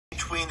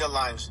between the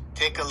lines.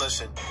 Take a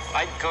listen.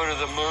 I'd go to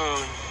the moon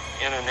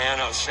in a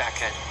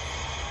nanosecond.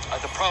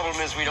 The problem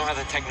is we don't have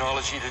the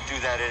technology to do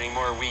that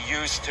anymore. We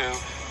used to,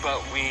 but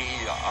we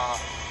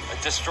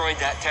destroyed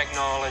that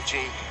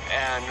technology,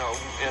 and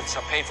it's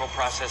a painful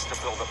process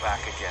to build it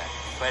back again.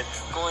 But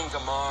going to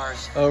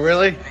Mars... Oh,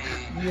 really?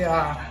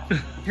 Yeah.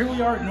 Here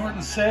we are at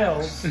Norton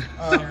Sales.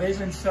 They've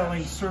been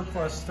selling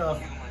surplus stuff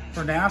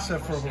for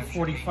NASA for over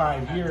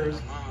 45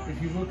 years.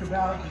 If you look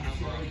about, you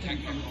see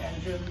everything from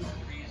engines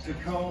to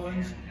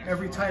cones,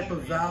 every type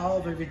of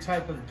valve, every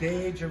type of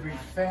gauge, every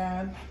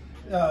fan.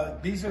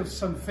 These are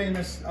some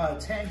famous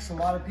tanks. A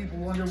lot of people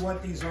wonder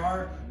what these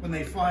are when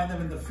they find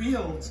them in the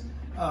fields.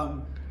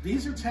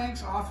 These are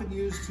tanks often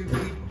used to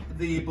keep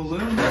the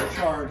balloons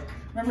charged.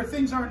 Remember,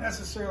 things aren't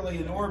necessarily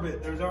in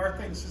orbit. There are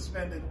things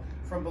suspended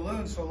from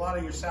balloons, so a lot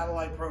of your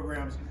satellite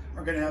programs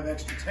are going to have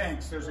extra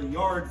tanks. There's a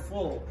yard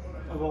full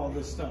of all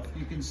this stuff.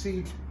 You can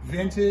see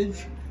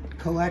vintage,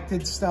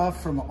 collected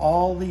stuff from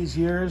all these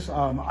years.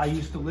 I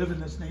used to live in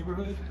this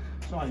neighborhood,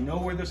 so I know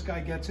where this guy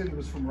gets it. It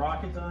was from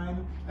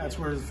Rocketdyne. That's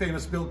where the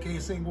famous Bill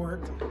Casing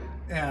worked.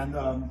 And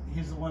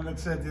he's the one that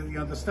said that, you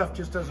know, the stuff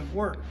just doesn't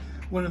work.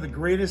 One of the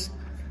greatest,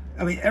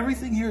 I mean,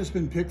 everything here has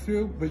been picked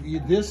through, but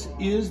this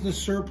is the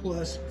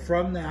surplus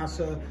from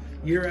NASA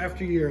year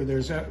after year.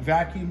 There's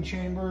vacuum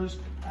chambers,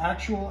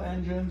 actual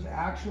engines,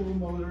 actual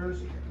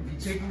motors. If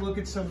you take a look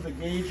at some of the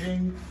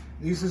gauging,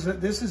 this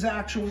is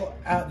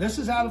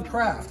out of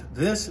craft.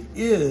 This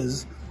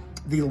is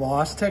the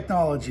lost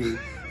technology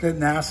that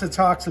NASA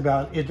talks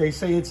about. They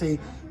say it's a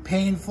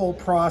painful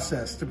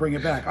process to bring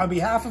it back. On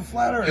behalf of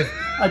Flat Earth,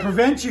 I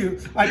present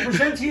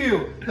to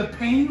you the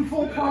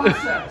painful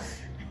process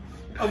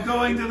of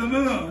going to the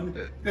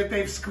moon that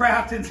they've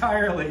scrapped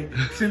entirely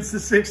since the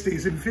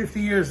 60s. In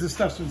 50 years, this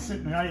stuff's been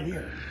sitting right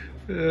here.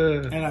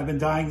 And I've been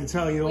dying to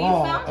tell you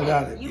all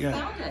about it. You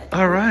found it.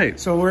 All right.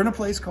 So we're in a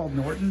place called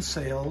Norton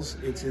Sales.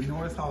 It's in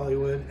North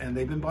Hollywood, and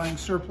they've been buying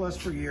surplus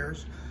for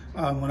years.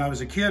 When I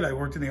was a kid, I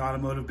worked in the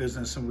automotive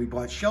business, and we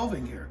bought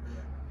shelving here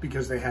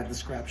because they had the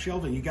scrap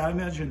shelving. You got to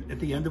imagine at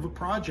the end of a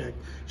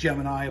project,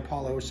 Gemini,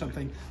 Apollo, or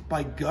something,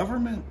 by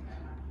government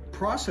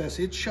process,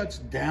 it shuts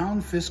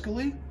down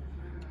fiscally,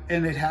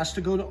 and it has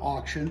to go to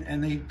auction,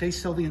 and they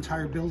sell the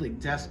entire building,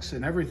 desks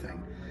and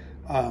everything.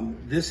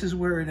 This is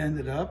where it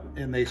ended up,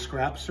 and they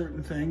scrap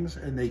certain things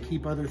and they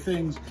keep other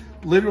things.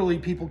 Literally,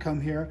 people come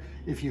here.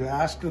 If you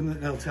ask them,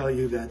 they'll tell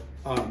you that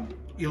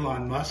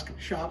Elon Musk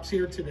shops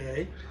here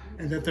today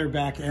and that they're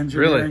back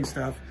engineering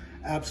stuff.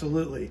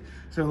 Absolutely.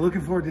 So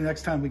looking forward to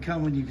next time we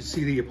come when you can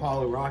see the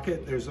Apollo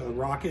rocket. There's a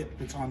rocket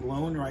that's on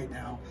loan right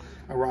now,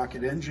 a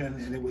rocket engine,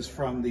 and it was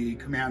from the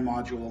command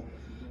module.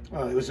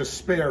 It was a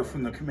spare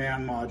from the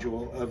command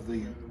module of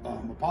the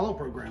Apollo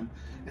program,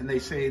 and they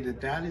say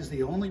that that is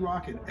the only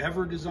rocket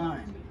ever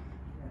designed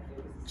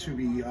to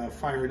be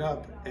fired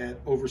up at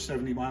over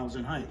 70 miles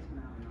in height.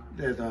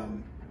 That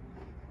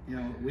you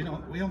know,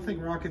 we don't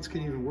think rockets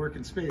can even work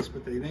in space,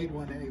 but they made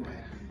one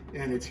anyway,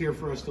 and it's here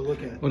for us to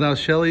look at. Well, now,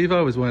 Shelley, you've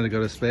always wanted to go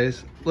to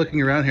space.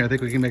 Looking around here, I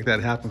think we can make that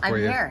happen for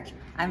you. I'm here.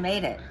 I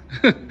made it.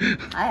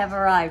 I have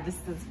arrived. This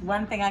is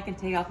one thing I can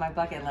take off my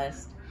bucket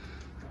list.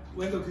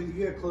 Wendell, can you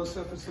get a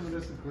close-up of some of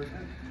this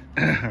equipment?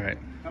 All right.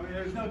 I mean,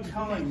 there's no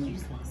telling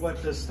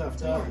what this stuff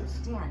does.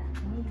 Dan,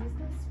 can we use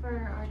this for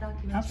our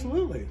documentary?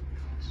 Absolutely.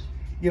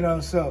 You know,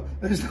 so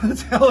there's no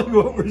telling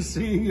what we're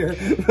seeing here,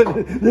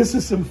 but this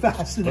is some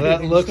fascinating Well,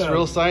 that looks stuff.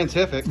 real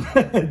scientific.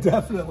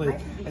 Definitely.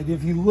 And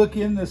if you look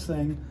in this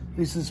thing,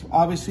 this is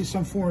obviously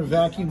some form of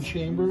vacuum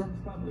chamber,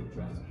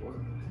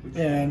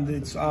 and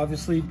it's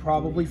obviously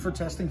probably for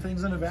testing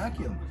things in a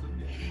vacuum.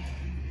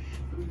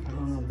 I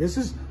don't know. This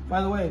is,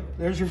 by the way,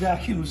 there's your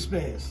vacuum of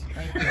space.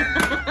 Right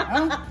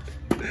there.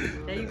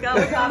 There you go.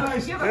 Look how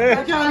nice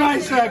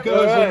that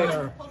goes in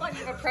there. Hold on,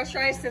 you have a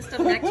pressurized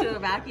system next to a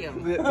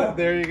vacuum. There you go.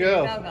 There you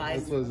go,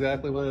 guys. That's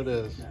exactly what it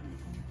is.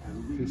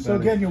 So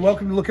again, you're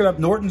welcome to look it up.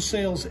 Norton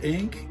Sales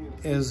Inc.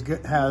 has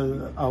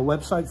a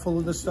website full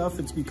of this stuff.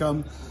 It's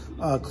become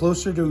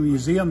closer to a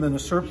museum than a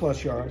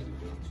surplus yard.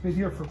 It's been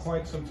here for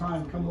quite some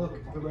time. Come look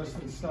at the rest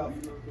of the stuff.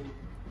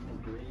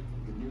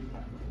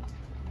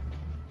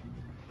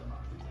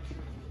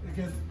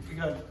 Again, you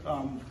got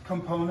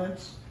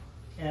components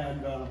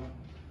and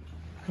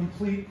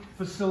complete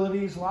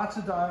facilities, lots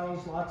of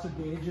dials, lots of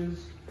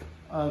gauges.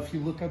 If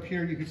you look up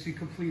here, you can see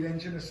complete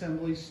engine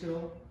assembly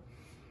still.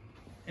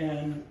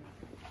 And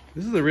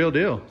This is the real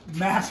deal.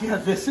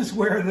 this is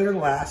where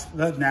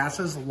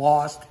NASA's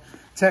lost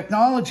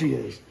technology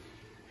is.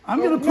 I'm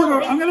gonna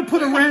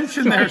put a wrench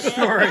in their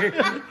story.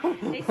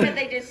 They said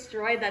they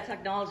destroyed that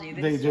technology.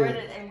 They destroyed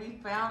it, and we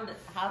found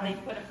how they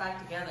put it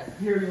back together.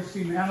 Here you'll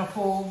see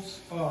manifolds,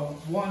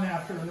 one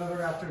after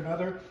another after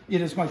another. It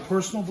is my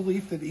personal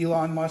belief that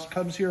Elon Musk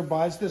comes here,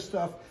 buys this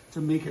stuff to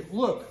make it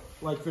look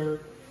like they're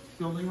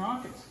building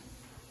rockets.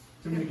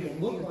 To make it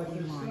look like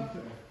this stuff.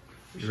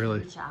 We should Really?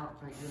 reach out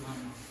for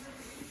Elon Musk.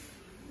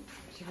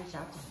 We should reach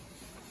out to him.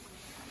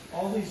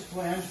 All these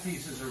flange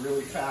pieces are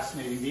really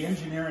fascinating. The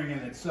engineering in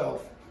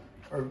itself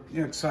are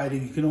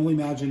exciting. You can only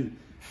imagine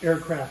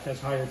aircraft has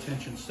higher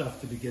tension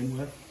stuff to begin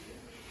with.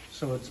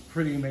 So it's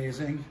pretty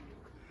amazing.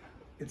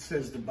 It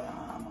says the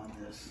bomb on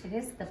this. It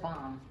is the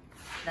bomb.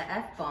 The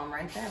F-bomb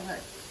right there, look.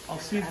 I'll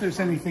see if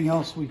there's anything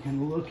else we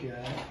can look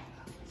at.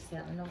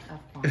 No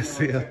F-bomb. It's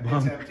the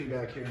F-bomb. It's empty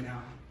back here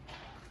now.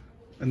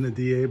 And the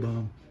DA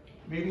bomb.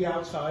 Maybe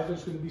outside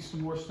there's going to be some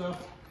more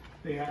stuff.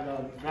 They had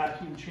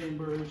vacuum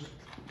chambers.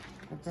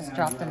 I just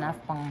dropped an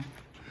F-bomb.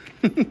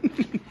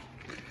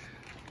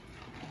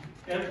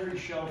 Every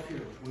shelf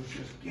here was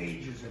just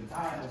gauges and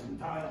dials and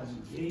dials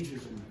and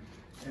gauges and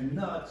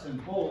nuts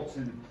and bolts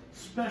and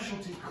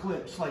specialty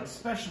clips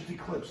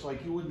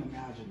like you wouldn't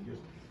imagine.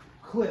 Just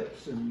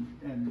clips and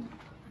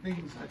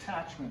things,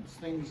 attachments,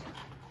 things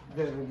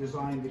that are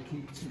designed to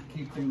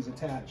keep things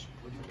attached.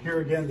 Here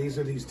again, these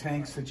are these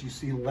tanks that you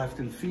see left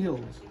in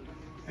fields.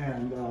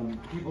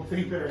 And people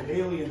think they're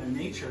alien in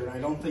nature, and I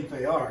don't think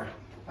they are.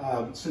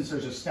 Since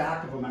there's a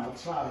stack of them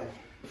outside,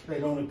 they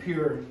don't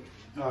appear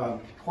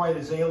quite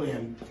as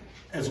alien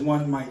as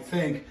one might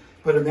think.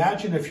 But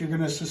imagine if you're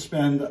going to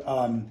suspend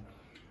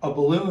a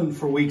balloon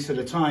for weeks at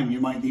a time, you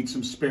might need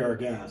some spare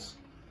gas.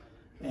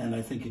 And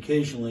I think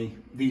occasionally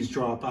these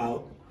drop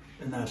out,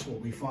 and that's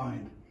what we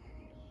find.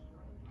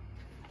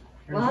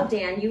 Well,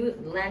 Dan, you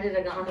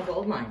landed on a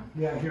gold mine.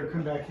 Yeah, here,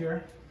 come back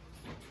here.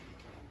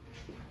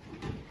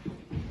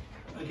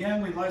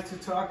 Again, we'd like to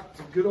talk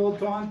to good old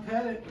Don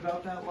Petit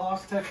about that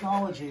lost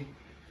technology.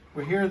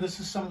 We're here, this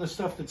is some of the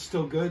stuff that's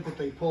still good that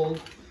they pulled.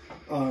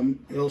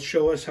 It'll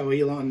show us how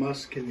Elon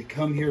Musk can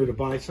come here to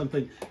buy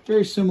something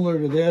very similar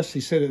to this. He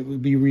said it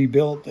would be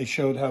rebuilt. They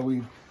showed how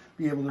we'd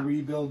be able to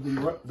rebuild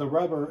the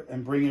rubber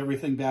and bring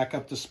everything back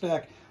up to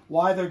spec.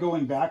 Why they're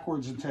going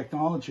backwards in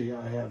technology,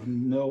 I have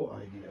no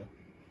idea.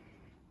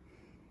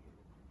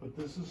 But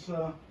this is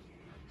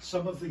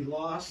some of the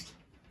lost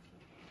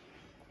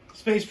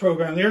space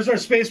program. There's our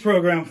space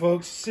program,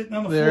 folks. Sitting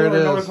on the floor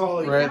in North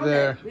Hollywood. Right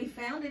there. We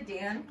found it,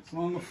 Dan. It's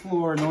on the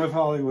floor, North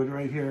Hollywood,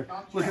 right here.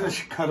 Look at this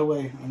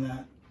cutaway on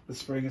that, the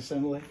spring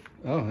assembly.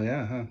 Oh,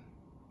 yeah, huh?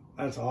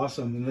 That's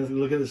awesome. And then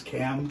look at this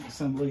cam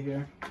assembly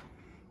here.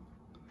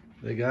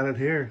 They got it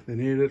here. They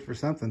needed it for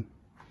something.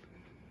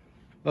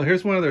 Oh,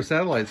 here's one of their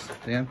satellites,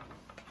 Dan.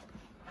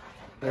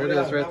 There it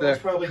is, right there.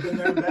 That one's probably been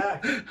there and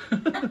back.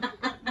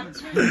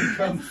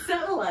 It's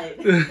Satellite.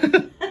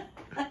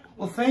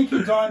 Well, thank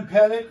you, Don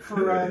Petit,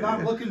 for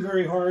not looking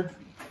very hard.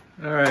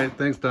 All right,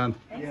 thanks, Don.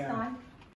 Thanks, Don.